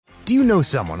Do you know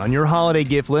someone on your holiday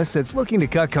gift list that's looking to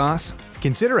cut costs?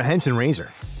 Consider a Henson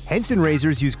razor. Henson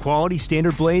razors use quality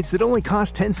standard blades that only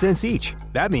cost 10 cents each.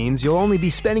 That means you'll only be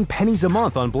spending pennies a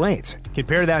month on blades.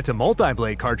 Compare that to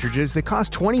multi-blade cartridges that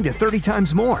cost 20 to 30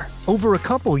 times more. Over a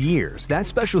couple years, that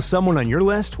special someone on your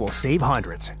list will save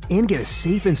hundreds and get a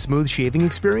safe and smooth shaving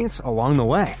experience along the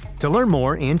way. To learn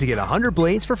more and to get 100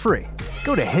 blades for free,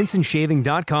 go to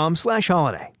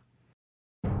hensonshaving.com/holiday.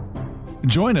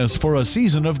 Join us for a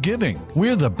season of giving.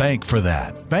 We're the bank for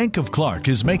that. Bank of Clark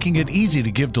is making it easy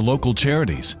to give to local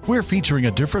charities. We're featuring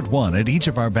a different one at each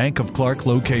of our Bank of Clark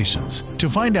locations. To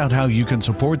find out how you can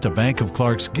support the Bank of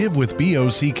Clark's Give with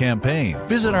BOC campaign,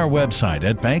 visit our website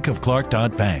at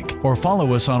bankofclark.bank or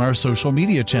follow us on our social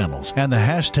media channels and the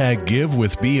hashtag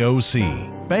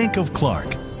GiveWithBOC. Bank of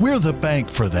Clark. We're the bank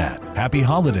for that. Happy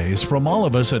holidays from all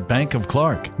of us at Bank of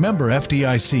Clark. Member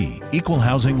FDIC. Equal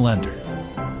housing lender.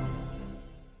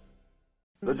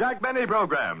 The Jack Benny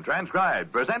Program,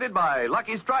 transcribed, presented by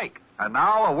Lucky Strike. And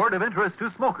now a word of interest to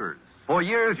smokers. For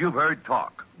years you've heard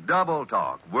talk, double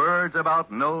talk, words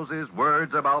about noses,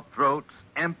 words about throats,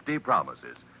 empty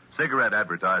promises. Cigarette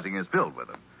advertising is filled with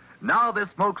them. Now this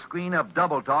smokescreen of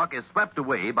double talk is swept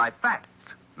away by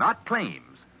facts, not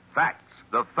claims. Facts.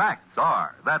 The facts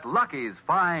are that Lucky's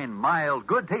fine, mild,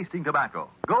 good-tasting tobacco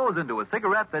goes into a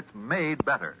cigarette that's made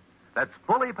better, that's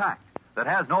fully packed, that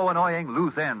has no annoying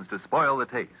loose ends to spoil the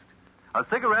taste. A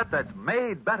cigarette that's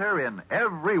made better in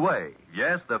every way.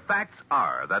 Yes, the facts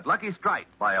are that Lucky Strike,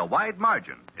 by a wide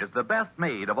margin, is the best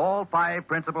made of all 5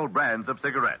 principal brands of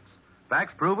cigarettes.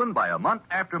 Facts proven by a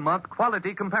month-after-month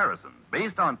quality comparison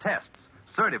based on tests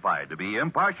certified to be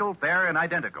impartial, fair, and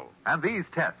identical. And these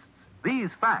tests,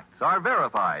 these facts, are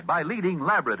verified by leading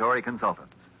laboratory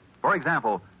consultants. For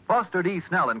example, Foster D.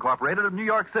 Snell Incorporated of New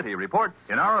York City reports,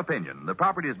 in our opinion, the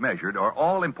properties measured are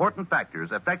all important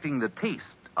factors affecting the taste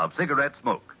of cigarette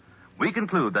smoke. We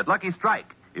conclude that Lucky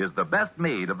Strike is the best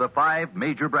made of the 5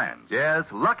 major brands. Yes,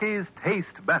 Lucky's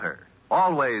taste better.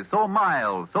 Always so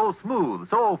mild, so smooth,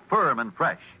 so firm and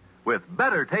fresh, with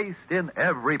better taste in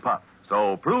every puff.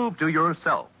 So prove to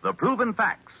yourself the proven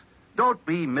facts. Don't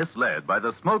be misled by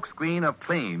the smokescreen of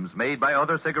claims made by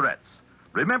other cigarettes.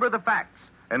 Remember the facts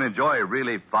and enjoy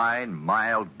really fine,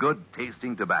 mild,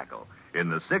 good-tasting tobacco in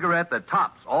the cigarette that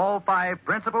tops all 5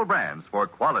 principal brands for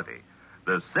quality.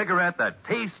 The cigarette that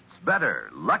tastes better,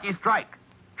 Lucky Strike.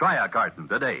 Try a carton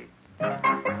today. Be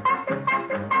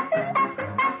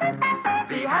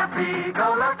happy,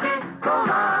 go Lucky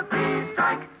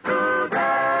Strike today.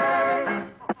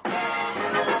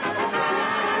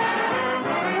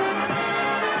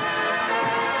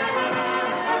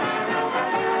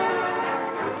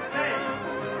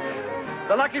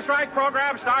 The Lucky Strike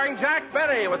program starring Jack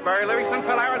Benny with Barry Livingston,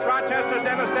 Phil Harris, Rochester,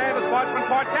 Dennis Day, the Sportsman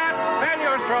Quartet, and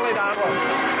yours truly, Don Wilson.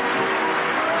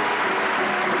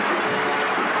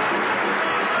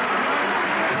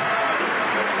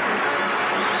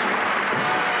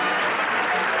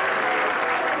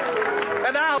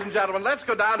 And now, ladies and gentlemen, let's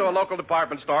go down to a local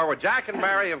department store where Jack and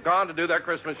Mary have gone to do their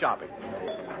Christmas shopping.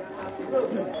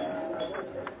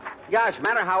 Gosh, no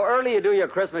matter how early you do your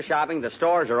Christmas shopping, the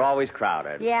stores are always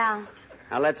crowded. Yeah.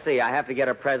 Now, let's see. I have to get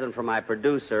a present for my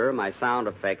producer, my sound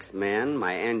effects men,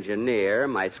 my engineer,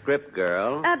 my script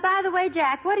girl. By the way,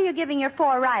 Jack, what are you giving your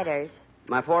 4 writers?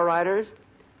 My 4 writers?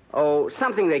 Oh,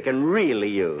 something they can really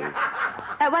use.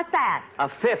 What's that? A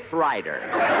 5th writer.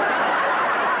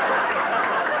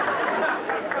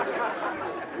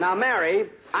 Now, Mary,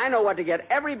 I know what to get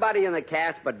everybody in the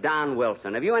cast but Don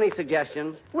Wilson. Have you any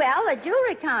suggestions? Well, the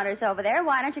jewelry counter's over there.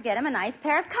 Why don't you get him a nice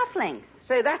pair of cufflinks?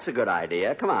 Say, that's a good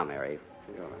idea. Come on, Mary.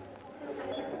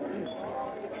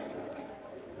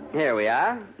 Here we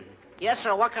are. Yes,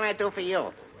 sir. What can I do for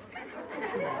you?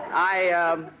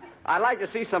 I'd like to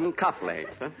see some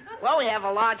cufflinks. Huh? Well, we have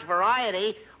a large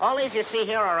variety. All these you see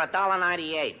here are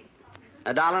 $1.98.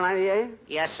 $1.98?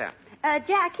 Yes, sir.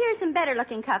 Jack, here's some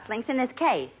better-looking cufflinks in this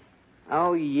case.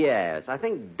 Oh, yes. I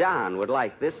think Don would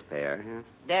like this pair. Huh?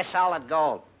 They're solid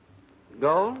gold.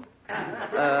 Gold?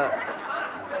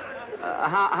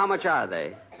 How much are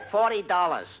they?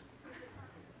 $40.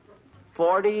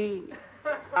 $40?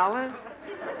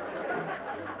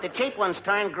 The cheap ones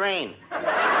turn green.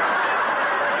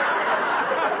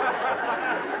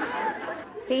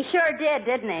 He sure did,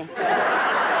 didn't he?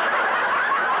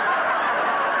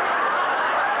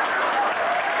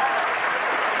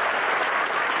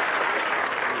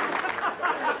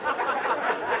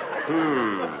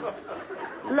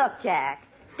 Look, Jack,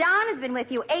 Don has been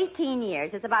with you 18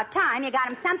 years. It's about time you got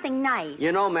him something nice.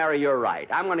 You know, Mary, you're right.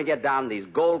 I'm going to get Don these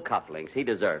gold cufflinks. He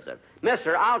deserves it.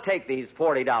 Mister, I'll take these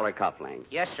 $40 cufflinks.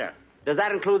 Yes, sir. Does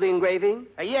that include the engraving?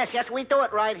 Yes, we do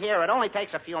it right here. It only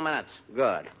takes a few minutes.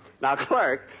 Good. Now,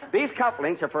 clerk, these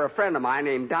cufflinks are for a friend of mine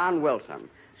named Don Wilson.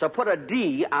 So put a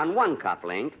D on one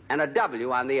cufflink and a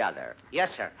W on the other.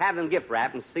 Yes, sir. Have them gift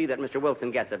wrapped and see that Mr.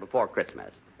 Wilson gets it before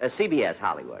Christmas. CBS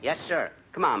Hollywood. Yes, sir.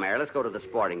 Come on, Mary, let's go to the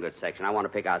sporting goods section. I want to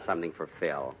pick out something for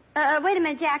Phil. Wait a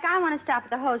minute, Jack. I want to stop at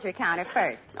the hosiery counter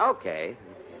first. Okay.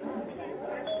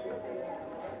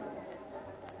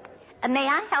 May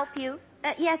I help you?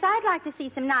 Yes, I'd like to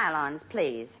see some nylons,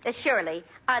 please. Surely.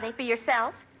 Are they for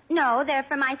yourself? No, they're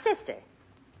for my sister.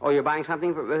 Oh, you're buying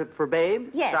something for Babe?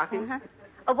 Yes. Stocking?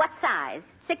 What size?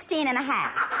 16 and a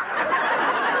half.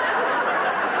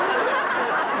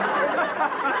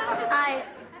 I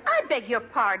beg your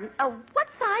pardon. What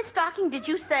size stocking did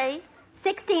you say?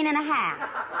 16 and a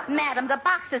half. Madam, the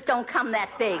boxes don't come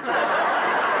that big.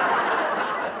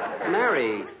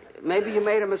 Mary, maybe you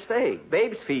made a mistake.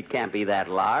 Babe's feet can't be that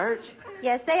large.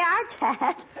 Yes, they are,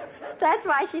 Jack. That's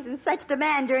why she's in such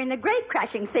demand during the grape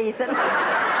crushing season.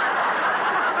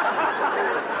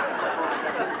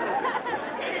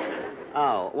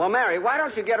 Oh, well, Mary, why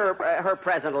don't you get her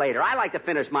present later? I like to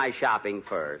finish my shopping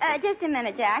first. Just a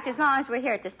minute, Jack. As long as we're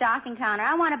here at the stocking counter,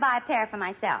 I want to buy a pair for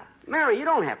myself. Mary, you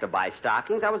don't have to buy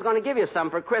stockings. I was going to give you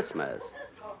some for Christmas.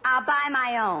 I'll buy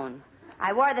my own.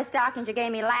 I wore the stockings you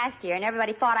gave me last year, and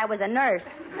everybody thought I was a nurse.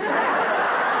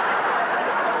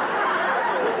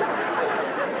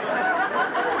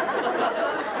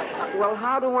 Well,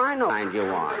 how do I know what kind you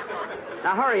want?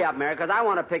 Now, hurry up, Mary, because I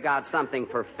want to pick out something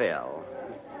for Phil.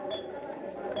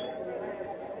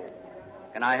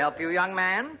 Can I help you, young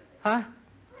man? Huh?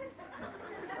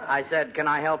 I said, can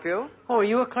I help you? Oh, are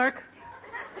you a clerk?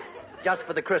 Just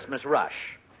for the Christmas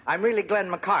rush. I'm really Glenn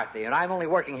McCarthy, and I'm only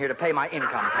working here to pay my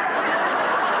income tax.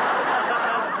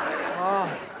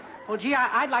 Oh, gee,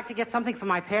 I'd like to get something for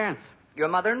my parents. Your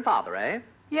mother and father, eh?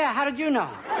 Yeah, how did you know?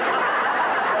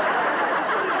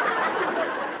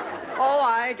 Oh,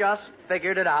 I just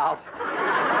figured it out.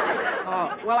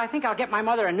 Oh, well, I think I'll get my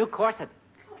mother a new corset.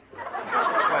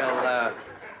 Well,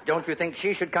 don't you think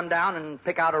she should come down and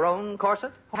pick out her own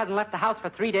corset? Hasn't left the house for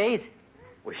 3 days.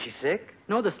 Was she sick?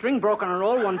 No, the string broke on her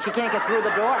old one. She can't get through the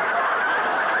door.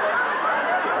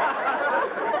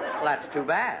 Well, that's too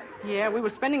bad. Yeah, we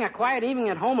were spending a quiet evening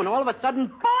at home, and all of a sudden,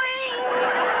 boing!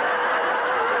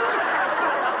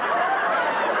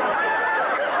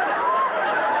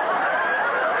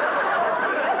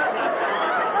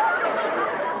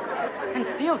 And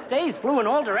steel stays flew in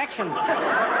all directions.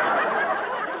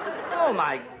 Oh,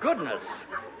 my goodness.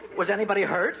 Was anybody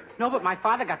hurt? No, but my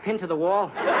father got pinned to the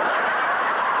wall.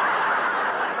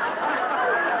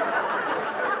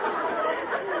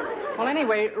 Well,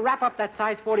 anyway, wrap up that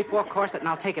size 44 corset and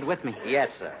I'll take it with me.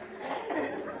 Yes, sir.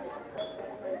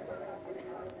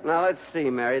 Now, let's see,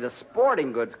 Mary. The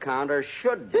sporting goods counter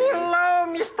should be... Hello,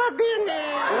 Mr. Benny.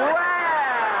 Well,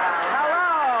 hello.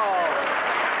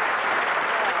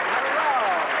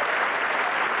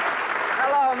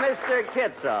 Hello, Mr.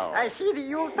 Kitzel. I see the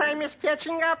Yuletime is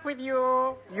catching up with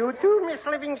you. You too, Miss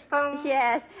Livingstone?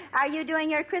 Yes. Are you doing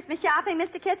your Christmas shopping,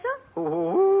 Mr. Kitzel?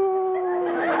 Ooh.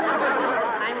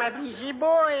 I'm a busy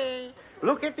boy.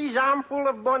 Look at this armful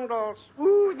of bundles.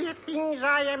 Ooh, the things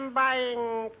I am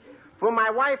buying. For my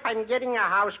wife, I'm getting a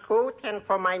house coat, and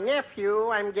for my nephew,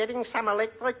 I'm getting some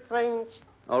electric trains.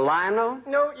 Oh, Lionel?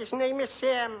 No, his name is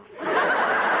Sam.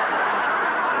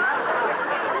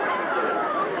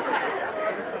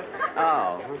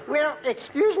 Oh. Well,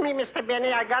 excuse me, Mr.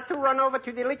 Benny. I got to run over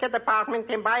to the liquor department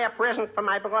and buy a present for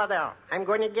my brother. I'm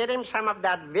going to get him some of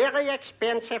that very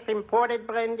expensive imported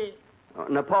brandy.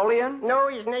 Napoleon? No,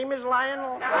 his name is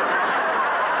Lionel.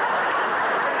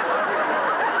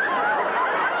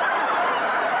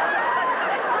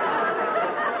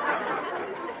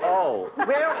 Oh.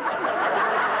 Well,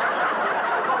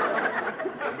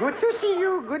 good to see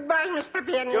you. Goodbye, Mr.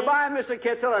 Benny. Goodbye, Mr.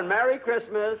 Kitzel, and Merry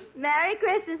Christmas. Merry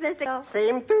Christmas, Mr. Kitzel.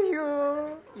 Same to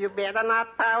you. You better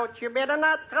not pout. You better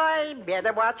not cry.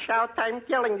 Better watch out. I'm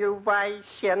telling you why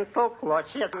Santa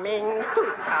Claus is coming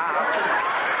to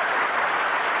town.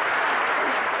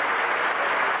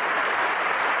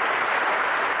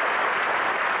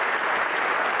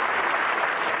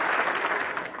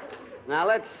 Now,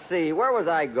 let's see. Where was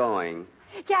I going?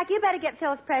 Jack, you better get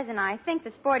Phil's present. I think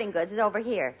the sporting goods is over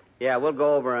here. Yeah, we'll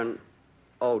go over and...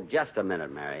 Oh, just a minute,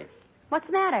 Mary. What's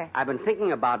the matter? I've been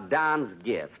thinking about Don's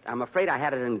gift. I'm afraid I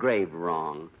had it engraved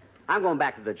wrong. I'm going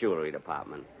back to the jewelry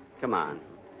department. Come on.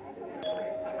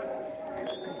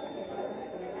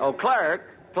 Oh, clerk.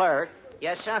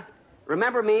 Yes, sir?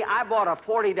 Remember me? I bought a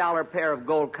 $40 pair of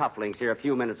gold cufflinks here a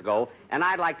few minutes ago, and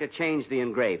I'd like to change the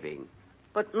engraving.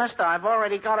 But, mister, I've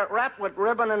already got it wrapped with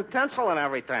ribbon and tinsel and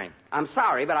everything. I'm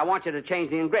sorry, but I want you to change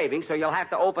the engraving, so you'll have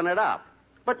to open it up.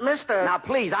 But, mister... Now,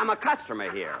 please, I'm a customer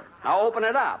here. Now, open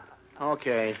it up.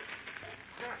 Okay.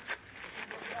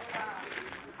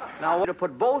 Now, I want you to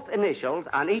put both initials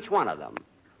on each one of them.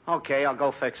 Okay, I'll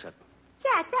go fix it.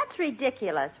 Jack, that's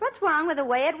ridiculous. What's wrong with the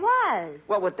way it was?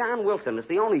 Well, with Don Wilson, it's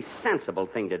the only sensible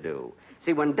thing to do.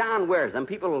 See, when Don wears them,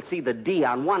 people will see the D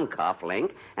on one cuff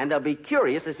link, and they'll be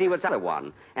curious to see what's the other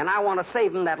one. And I want to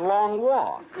save them that long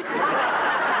walk.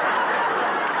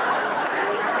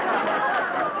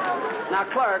 Now,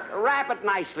 clerk, wrap it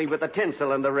nicely with the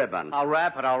tinsel and the ribbon. I'll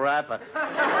wrap it.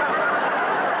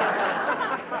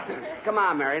 Come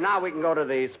on, Mary. Now we can go to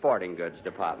the sporting goods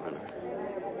department.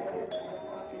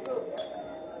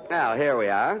 Well, here we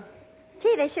are.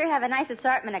 Gee, they sure have a nice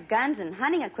assortment of guns and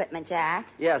hunting equipment, Jack.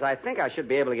 Yes, I think I should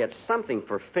be able to get something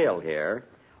for Phil here.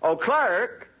 Oh,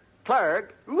 clerk.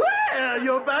 Well,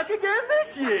 you're back again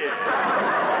this year.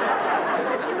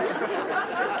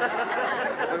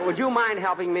 Would you mind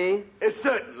helping me?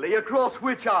 Certainly. Across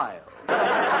which aisle?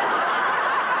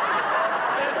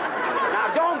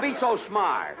 Now, don't be so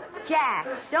smart. Jack,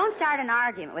 don't start an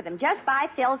argument with him. Just buy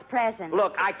Phil's present.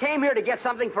 Look, I came here to get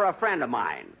something for a friend of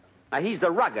mine. Now, he's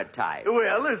the rugged type.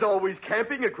 Well, there's always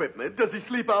camping equipment. Does he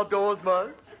sleep outdoors much?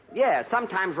 Yeah,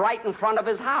 sometimes right in front of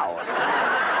his house.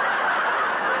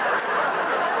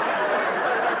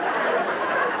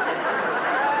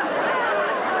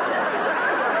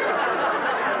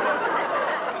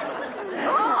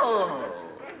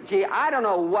 Gee, I don't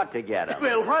know what to get him.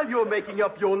 Well, while you're making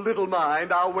up your little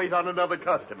mind, I'll wait on another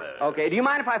customer. Okay, do you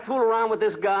mind if I fool around with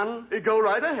this gun? Go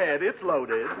right ahead. It's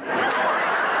loaded.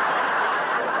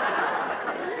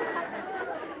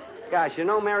 Gosh, you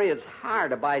know, Mary, it's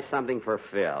hard to buy something for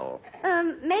Phil.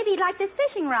 Maybe like this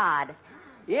fishing rod.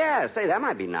 Yeah, say, that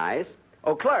might be nice.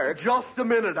 Oh, clerk. Just a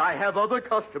minute. I have other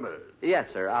customers.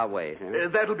 Yes, sir. I'll wait.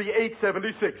 That'll be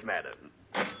 $8.76, madam.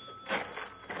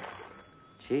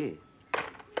 Gee.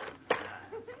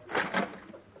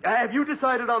 Have you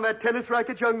decided on that tennis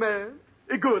racket, young man?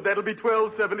 Good. That'll be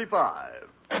 $12.75.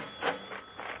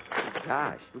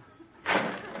 Gosh.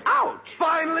 Ouch!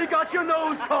 Finally got your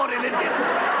nose caught in it.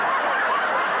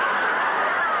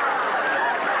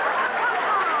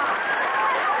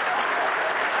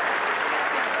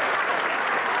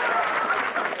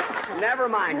 Never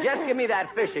mind. Just give me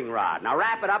that fishing rod. Now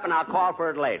wrap it up and I'll call for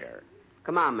it later.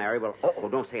 Come on, Mary. Well,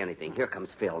 don't say anything. Here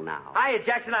comes Phil now. Hiya,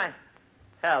 Jackson.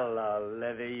 Hello,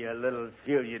 Livy, you little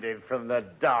fugitive from the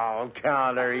doll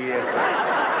counter, you.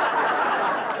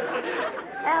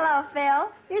 Hello,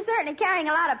 Phil. You're certainly carrying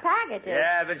a lot of packages.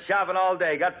 Yeah, I've been shopping all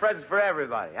day. Got presents for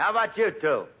everybody. How about you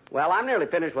two? Well, I'm nearly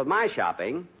finished with my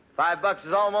shopping. $5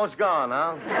 is almost gone,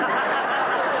 huh?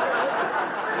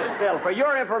 Phil, for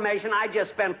your information, I just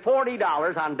spent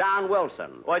 $40 on Don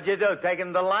Wilson. What'd you do, take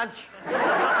him to lunch?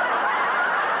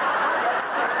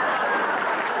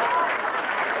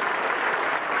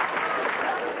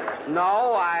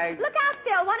 No, I... Look out,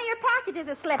 Phil. One of your packages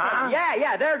is slipping. Huh?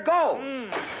 Yeah, there it goes.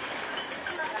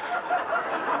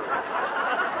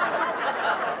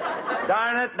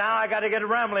 Darn it, now I got to get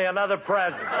Remley another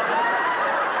present.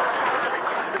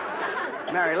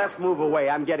 Mary, let's move away.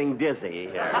 I'm getting dizzy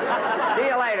here. See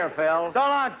you later, Phil. So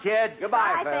long, kid.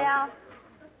 Goodbye, Bye, Phil.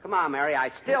 Come on, Mary. I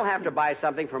still have to buy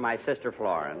something for my sister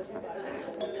Florence.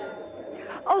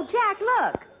 Oh, Jack,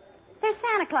 look. There's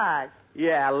Santa Claus.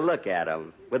 Yeah, look at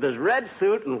him. With his red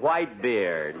suit and white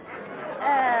beard.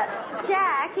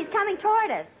 Jack, he's coming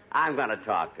toward us. I'm going to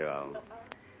talk to him.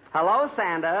 Hello,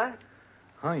 Santa.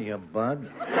 Hiya, bud.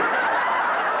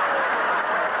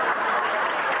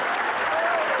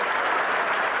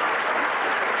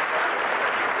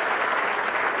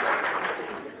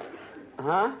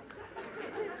 Huh?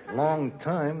 Long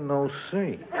time no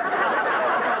see. Come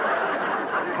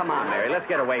on, Mary. Let's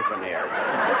get away from here.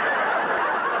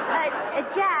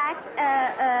 Jack,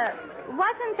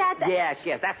 wasn't that the... Yes.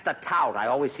 That's the tout I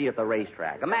always see at the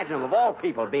racetrack. Imagine him, of all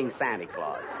people, being Santa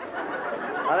Claus.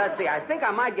 Well, let's see. I think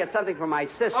I might get something for my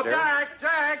sister. Oh,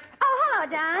 Jack! Oh, hello,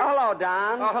 Don. Hello,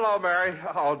 Don. Oh, hello, Mary.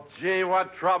 Oh, gee,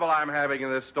 what trouble I'm having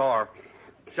in this store.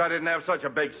 Wish I didn't have such a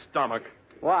big stomach.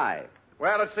 Why?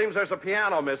 Well, it seems there's a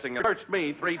piano missing. It hurts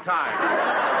me 3 times.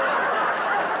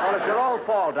 Well, it's your old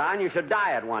fault, Don. You should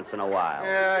diet once in a while.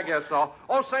 Yeah, I guess so.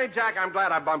 Oh, say, Jack, I'm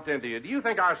glad I bumped into you. Do you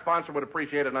think our sponsor would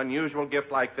appreciate an unusual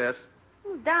gift like this?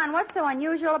 Don, what's so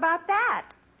unusual about that?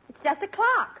 It's just a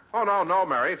clock. Oh, no,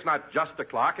 Mary. It's not just a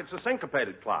clock. It's a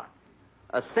syncopated clock.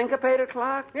 A syncopated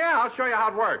clock? Yeah, I'll show you how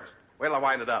it works. Wait till I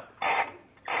wind it up.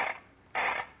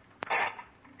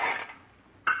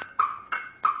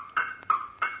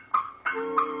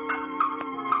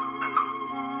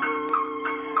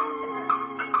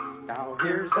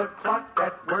 a clock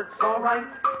that works all right.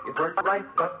 It works right,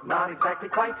 but not exactly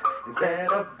quite.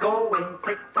 Instead of going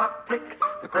tick-tock, tick,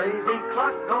 the crazy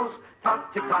clock goes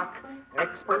tock-tick-tock.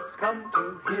 Experts come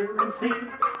to hear and see,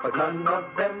 but none of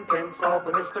them can solve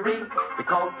the mystery. We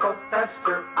called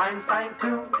Professor Einstein,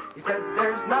 too. He said,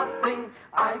 there's nothing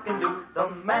I can do. The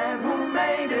man who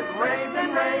made it raved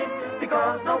and raved,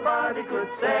 because nobody could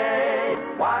say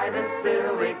why this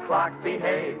silly clock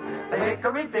behaved the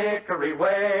hickory-dickory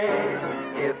way.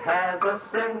 It has a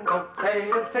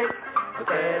syncopated tick, a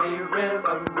steady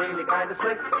rhythm, really kind of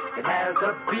slick. It has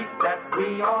a beat that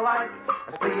we all like,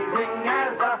 as pleasing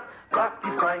as a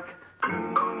lucky strike.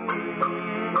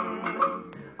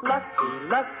 Lucky,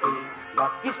 lucky,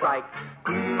 lucky strike.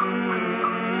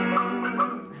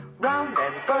 Round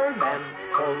and firm and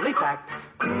fully packed.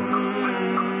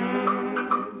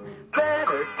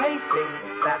 Better tasting,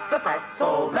 that's a fact.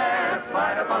 So let's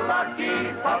light up a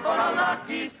lucky, puff on a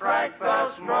lucky strike,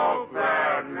 the smoke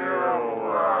that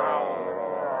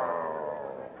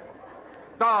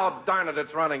Oh, darn it,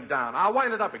 it's running down. I'll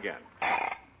wind it up again.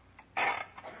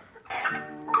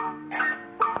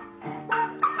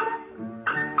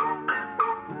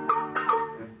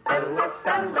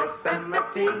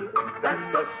 LSMFT,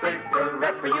 that's a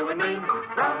cigarette for you and me.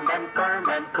 Round and firm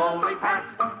and fully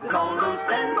packed. There's no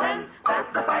loose ends, and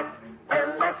that's a fact.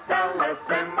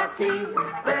 LSMFT,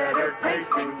 better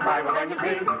tasting, try one than you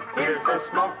see. Here's the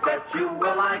smoke that you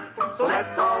will like. So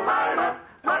let's all light up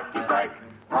Lucky Strike.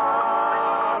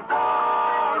 Hard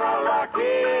for a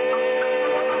Lucky.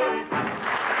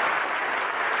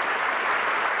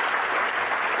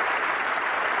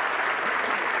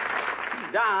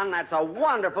 Don, that's a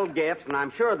wonderful gift, and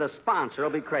I'm sure the sponsor will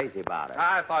be crazy about it.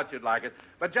 I thought you'd like it.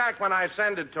 But, Jack, when I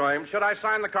send it to him, should I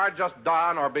sign the card just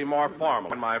Don or be more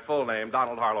formal in my full name,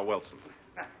 Donald Harlow Wilson?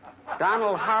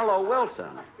 Donald Harlow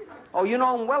Wilson? Oh, you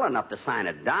know him well enough to sign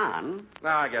it Don. No,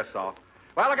 I guess so.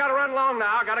 Well, I got to run along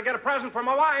now. I got to get a present for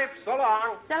my wife. So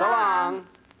long. So long.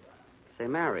 Say,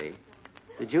 Mary,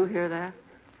 did you hear that?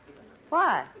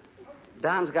 What?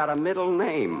 Don's got a middle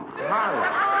name, Harlow.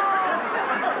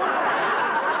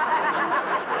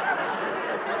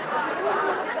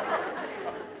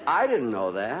 I didn't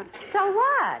know that. So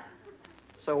what?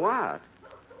 So what?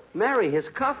 Mary, his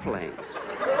cufflinks.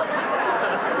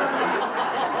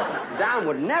 Don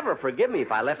would never forgive me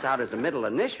if I left out his middle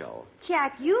initial.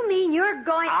 Jack, you mean you're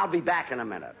going... I'll be back in a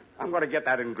minute. I'm going to get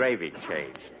that engraving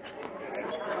changed.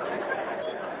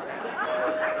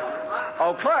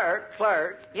 Oh,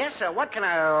 clerk. Yes, sir. What can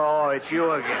I... Oh, it's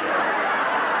you again.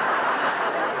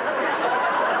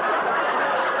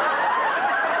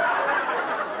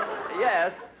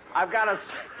 Yes, I've got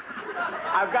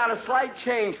a slight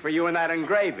change for you in that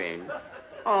engraving.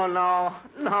 Oh, no.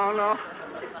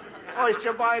 First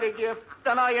you buy the gift,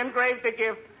 then I engrave the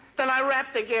gift, then I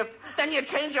wrap the gift, then you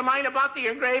change your mind about the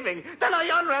engraving, then I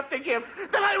unwrap the gift,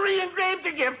 then I re-engrave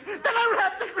the gift, then I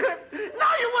wrap the gift.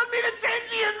 Now you want me to change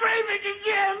the engraving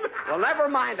again? Well, never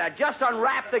mind. I just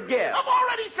unwrapped the gift. I've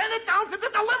already sent it down to the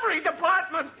delivery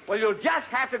department. Well, you'll just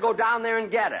have to go down there and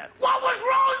get it. What was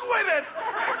wrong with it?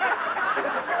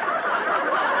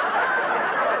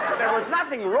 There was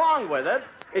nothing wrong with it.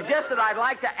 It's just that I'd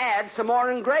like to add some more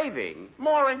engraving.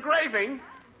 More engraving?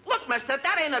 Look, mister,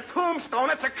 that ain't a tombstone.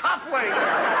 It's a cufflink.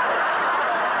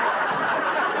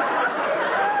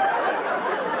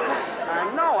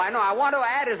 I know. I want to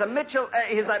add his middle...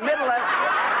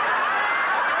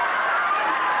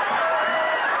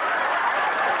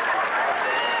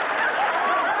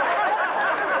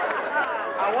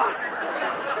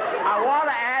 I want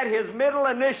to add his middle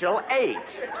initial, H.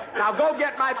 Now go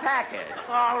get my package.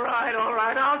 All right.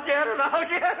 I'll get it.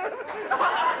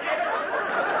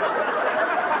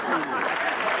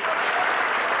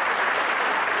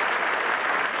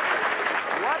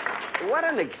 What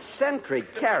an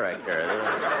eccentric character.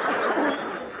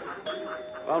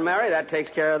 Well, Mary, that takes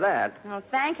care of that. Oh,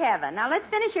 thank heaven. Now, let's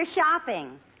finish your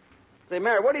shopping. Say,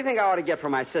 Mary, what do you think I ought to get for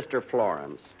my sister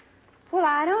Florence? Well,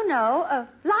 I don't know.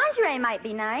 Lingerie might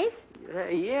be nice.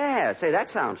 Yeah, say, that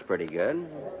sounds pretty good.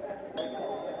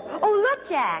 Oh, look,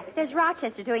 Jack. There's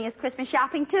Rochester doing his Christmas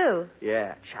shopping, too.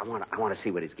 Yeah. I want to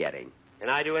see what he's getting. Can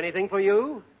I do anything for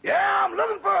you? Yeah, I'm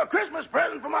looking for a Christmas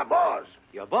present for my boss.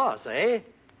 Your boss, eh?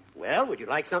 Well, would you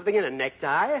like something in a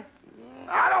necktie?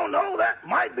 I don't know. That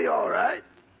might be all right.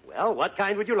 Well, what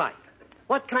kind would you like?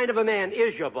 What kind of a man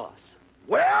is your boss?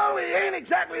 Well, he ain't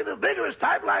exactly the vigorous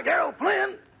type like Errol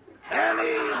Flynn. And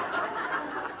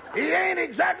he ain't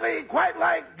exactly quite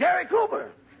like Gary Cooper.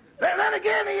 Then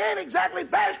again, he ain't exactly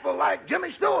bashful like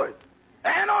Jimmy Stewart.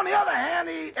 And on the other hand,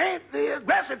 he ain't the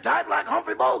aggressive type like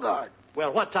Humphrey Bogart.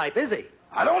 Well, what type is he?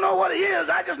 I don't know what he is.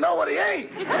 I just know what he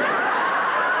ain't.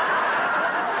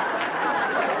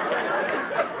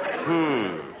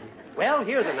 Well,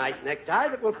 here's a nice necktie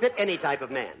that will fit any type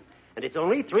of man. And it's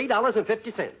only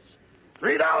 $3.50.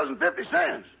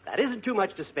 $3.50. That isn't too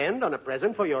much to spend on a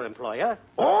present for your employer.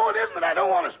 Oh, it isn't that I don't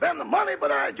want to spend the money,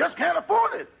 but I just can't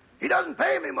afford it. He doesn't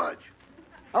pay me much.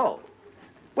 Oh.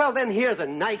 Well, then here's a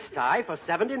nice tie for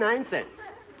 79 cents.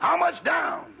 How much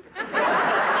down?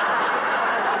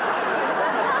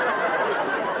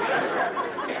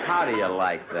 How do you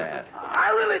like that?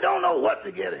 I really don't know what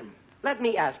to get him. Let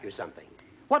me ask you something.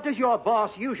 What does your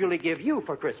boss usually give you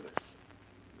for Christmas?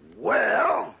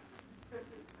 Well,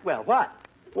 what?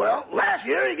 Well, last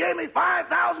year he gave me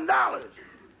 $5,000.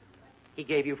 He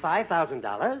gave you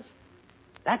 $5,000?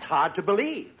 That's hard to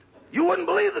believe. You wouldn't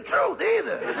believe the truth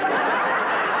either.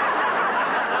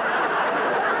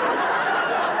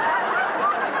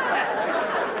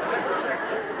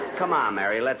 Come on,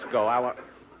 Mary, let's go.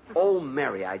 Oh,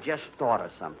 Mary, I just thought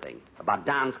of something about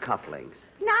Don's cufflinks.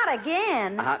 Not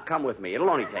again. Come with me. It'll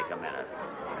only take a minute.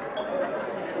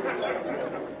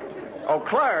 Oh,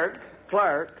 clerk.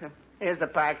 Here's the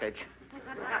package.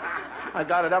 I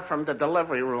got it up from the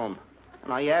delivery room,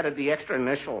 and I added the extra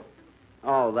initial.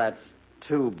 Oh, that's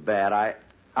too bad. I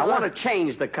want to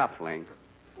change the cufflinks.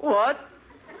 What?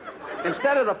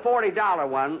 Instead of the $40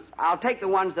 ones, I'll take the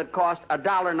ones that cost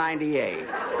 $1.98.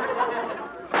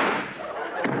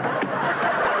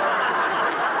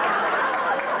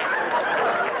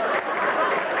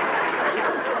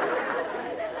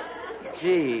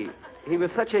 Gee, he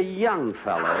was such a young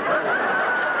fellow.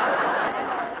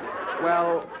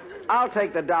 Well, I'll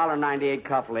take the $1.98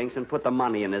 cufflinks and put the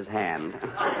money in his hand.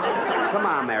 Come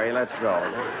on, Mary, let's go.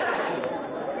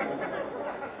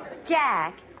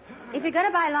 Jack, if you're going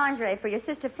to buy lingerie for your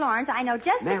sister Florence, I know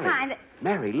just the kind that...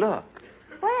 Mary, look.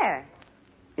 Where?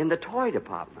 In the toy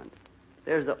department.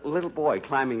 There's a little boy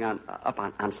climbing up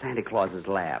on Santa Claus's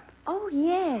lap. Oh,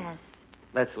 yes.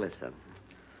 Let's listen.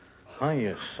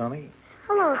 Hiya, Sonny.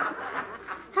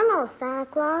 Hello, Santa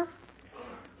Claus.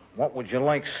 What would you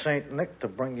like St. Nick to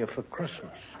bring you for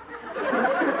Christmas?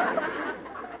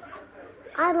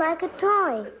 I'd like a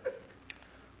toy.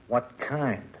 What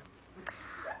kind?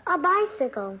 A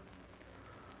bicycle.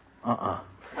 Huh?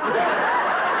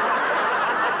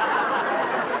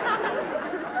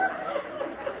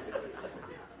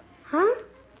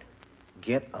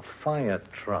 Get a fire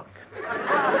truck.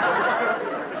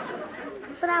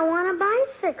 But I want a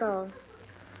bicycle.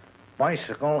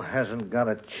 Bicycle hasn't got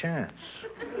a chance.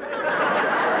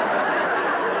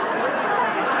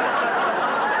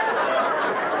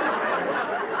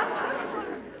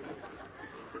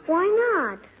 Why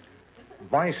not?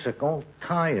 Bicycle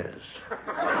tires.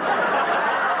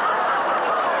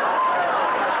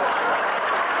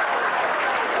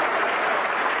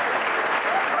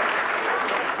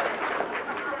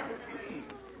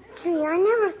 Gee, I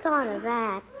never thought of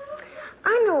that.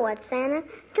 I know what, Santa.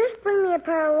 Just bring me a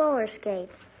pair of roller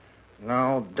skates.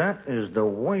 Now, that is the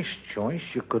worst choice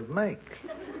you could make.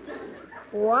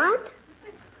 What?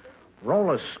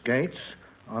 Roller skates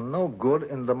are no good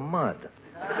in the mud.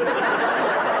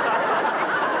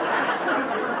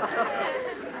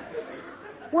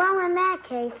 Well, in that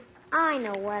case, I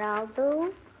know what I'll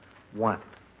do. What?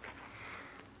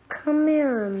 Come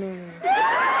here a minute.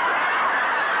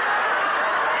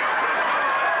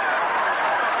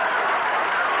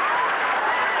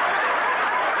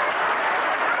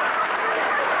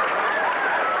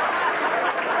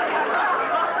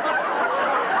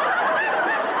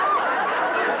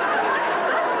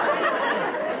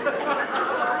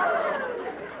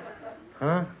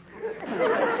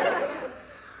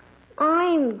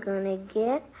 I'm gonna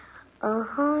get a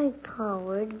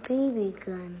high-powered BB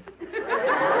gun.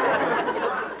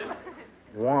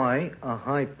 Why a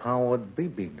high-powered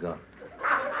BB gun?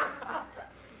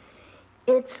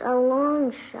 It's a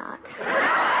long shot.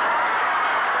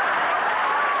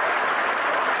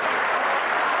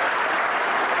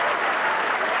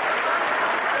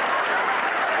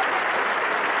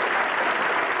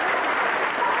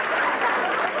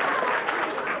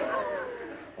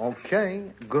 Okay,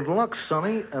 good luck,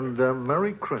 Sonny, and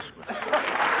Merry Christmas.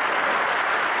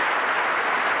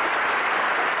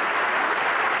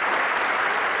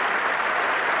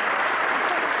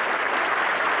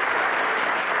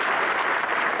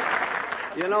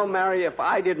 You know, Mary, if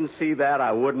I didn't see that,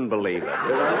 I wouldn't believe it.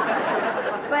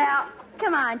 Well,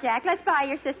 come on, Jack. Let's buy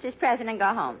your sister's present and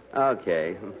go home.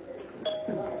 Okay.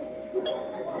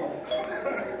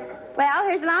 Well,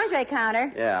 here's the lingerie counter.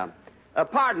 Yeah.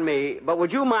 Pardon me, but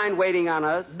would you mind waiting on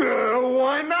us?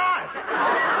 Why not?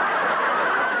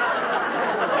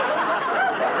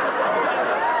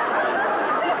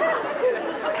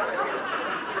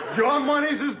 Your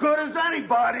money's as good as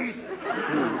anybody's.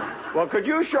 Well, could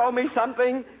you show me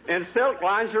something in silk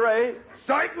lingerie?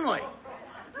 Certainly.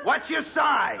 What's your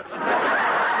size?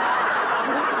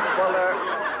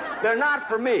 Well, they're not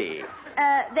for me.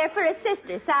 They're for a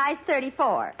sister, size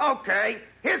 34. Okay.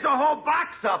 Here's a whole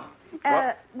box of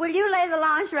them. Will you lay the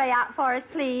lingerie out for us,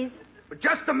 please?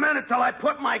 Just a minute till I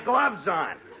put my gloves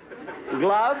on.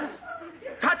 Gloves?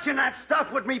 Touching that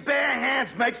stuff with me bare hands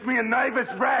makes me a nervous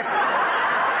wreck.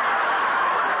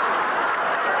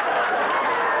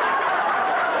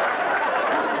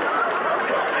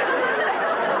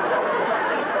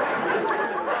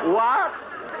 What?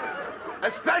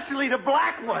 Especially the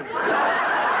black ones.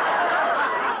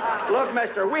 Look,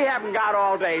 mister, we haven't got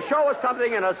all day. Show us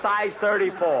something in a size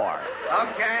 34.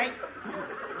 Okay.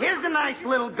 Here's a nice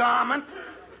little garment.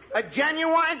 A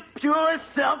genuine, pure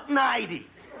silk nightie.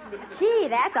 Gee,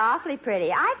 that's awfully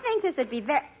pretty. I think this would be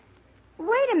very...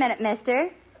 Wait a minute, mister.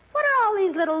 What are all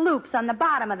these little loops on the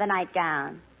bottom of the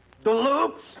nightgown? The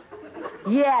loops?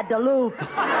 Yeah, the loops.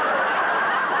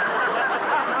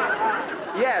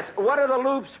 Yes, what are the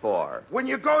loops for? When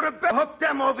you go to bed, hook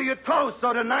them over your toes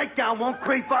so the nightgown won't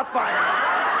creep up on you.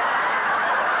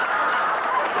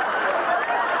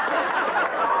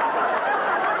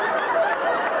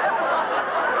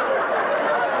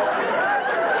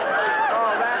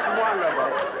 Oh, that's wonderful.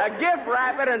 Gift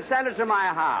wrap it and send it to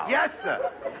my house. Yes,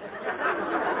 sir.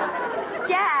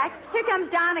 Jack, here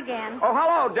comes Don again. Oh,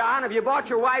 hello, Don. Have you bought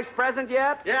your wife's present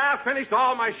yet? Yeah, finished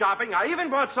all my shopping. I even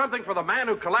bought something for the man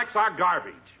who collects our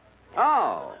garbage.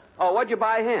 Oh, what'd you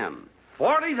buy him?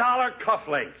 $40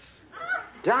 cufflinks.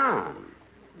 Don,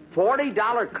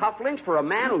 $40 cufflinks for a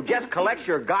man who just collects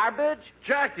your garbage?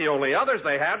 Jack, the only others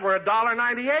they had were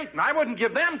 $1.98, and I wouldn't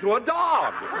give them to a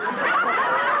dog.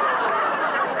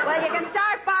 Well, you can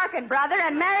start barking, brother,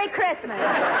 and Merry Christmas.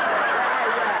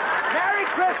 Merry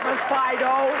Christmas,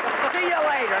 Fido. See you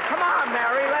later. Come on,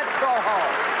 Mary, let's go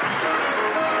home.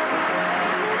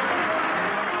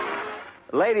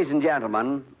 Ladies and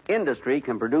gentlemen, industry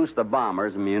can produce the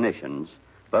bombers and munitions,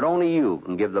 but only you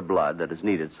can give the blood that is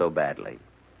needed so badly.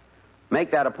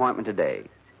 Make that appointment today.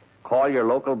 Call your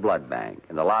local blood bank.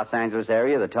 In the Los Angeles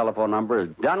area, the telephone number is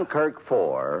Dunkirk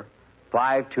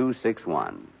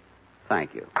 4-5261.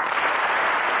 Thank you. Jack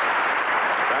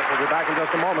will be back in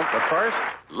just a moment, but first...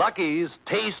 Lucky's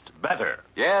taste better.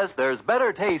 Yes, there's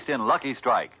better taste in Lucky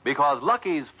Strike because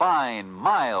Lucky's fine,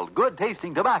 mild,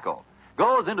 good-tasting tobacco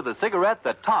goes into the cigarette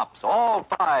that tops all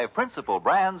 5 principal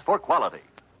brands for quality.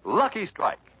 Lucky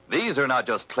Strike. These are not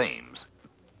just claims.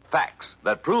 Facts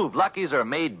that prove Lucky's are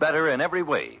made better in every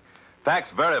way.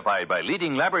 Facts verified by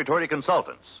leading laboratory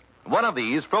consultants. One of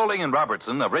these, Froling and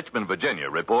Robertson of Richmond, Virginia,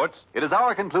 reports, it is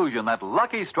our conclusion that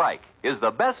Lucky Strike is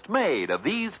the best made of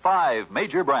these 5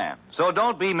 major brands. So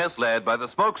don't be misled by the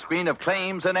smokescreen of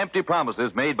claims and empty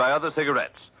promises made by other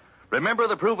cigarettes. Remember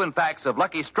the proven facts of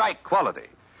Lucky Strike quality.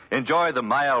 Enjoy the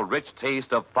mild, rich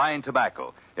taste of fine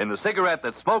tobacco in the cigarette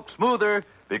that smokes smoother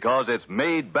because it's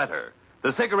made better.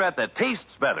 The cigarette that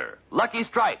tastes better. Lucky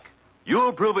Strike.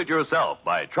 You'll prove it yourself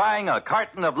by trying a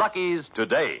carton of Lucky's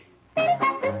today.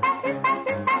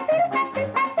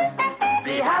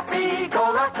 Be happy,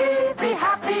 go lucky, be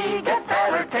happy, get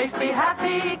better taste, be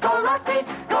happy, go lucky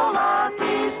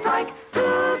strike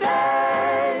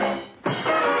today.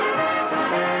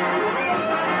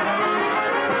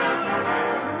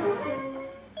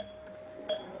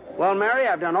 Well, Mary,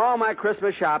 I've done all my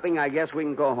Christmas shopping. I guess we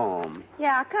can go home.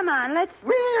 Yeah, come on, let's...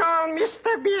 Well,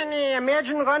 Mr. Benny,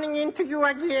 imagine running into you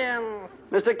again.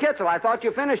 Mr. Kitzel, I thought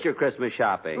you finished your Christmas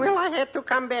shopping. Well, I had to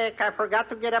come back. I forgot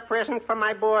to get a present for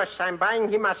my boss. I'm buying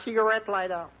him a cigarette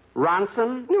lighter.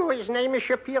 Ronson? No, his name is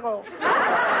Shapiro. Well,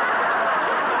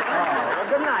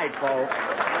 good night, folks.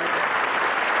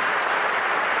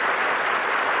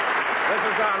 This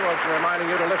is Don Wilson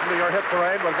reminding you to listen to your hit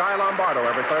parade with Guy Lombardo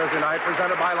every Thursday night,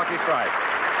 presented by Lucky Strike.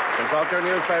 Consult your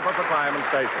newspaper for time and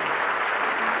station.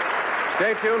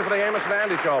 Stay tuned for the Amos and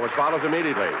Andy Show, which follows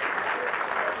immediately.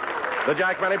 The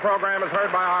Jack Benny program is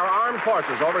heard by our armed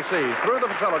forces overseas through the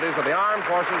facilities of the Armed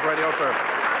Forces Radio Service.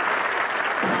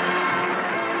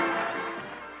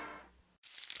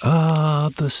 Ah,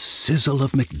 the sizzle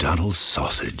of McDonald's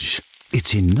sausage.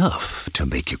 It's enough to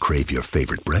make you crave your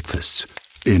favorite breakfasts.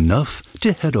 Enough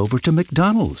to head over to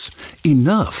McDonald's.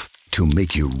 Enough to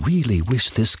make you really wish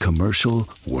this commercial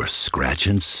were scratch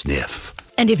and sniff.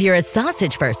 And if you're a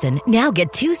sausage person, now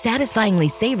get 2 satisfyingly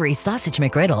savory sausage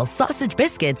McGriddles, sausage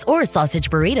biscuits, or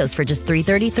sausage burritos for just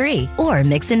 $3.33. Or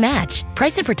mix and match.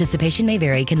 Price and participation may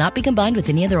vary. Cannot be combined with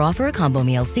any other offer or combo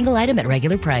meal. Single item at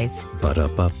regular price.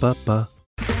 Ba-da-ba-ba-ba.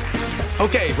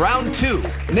 Okay, round 2.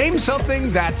 Name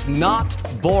something that's not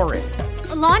boring.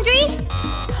 A laundry?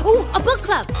 Ooh, a book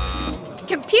club.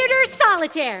 Computer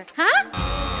solitaire, huh?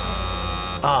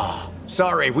 Ah, oh,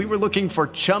 sorry. We were looking for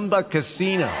Chumba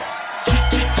Casino.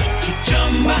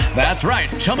 That's right.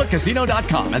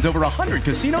 ChumbaCasino.com has over 100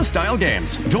 casino-style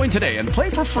games. Join today and play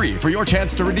for free for your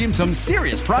chance to redeem some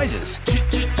serious prizes.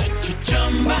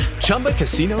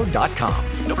 ChumbaCasino.com.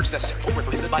 No purchase necessary. Void where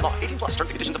prohibited by law. 18+ terms and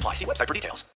conditions apply. See website for details.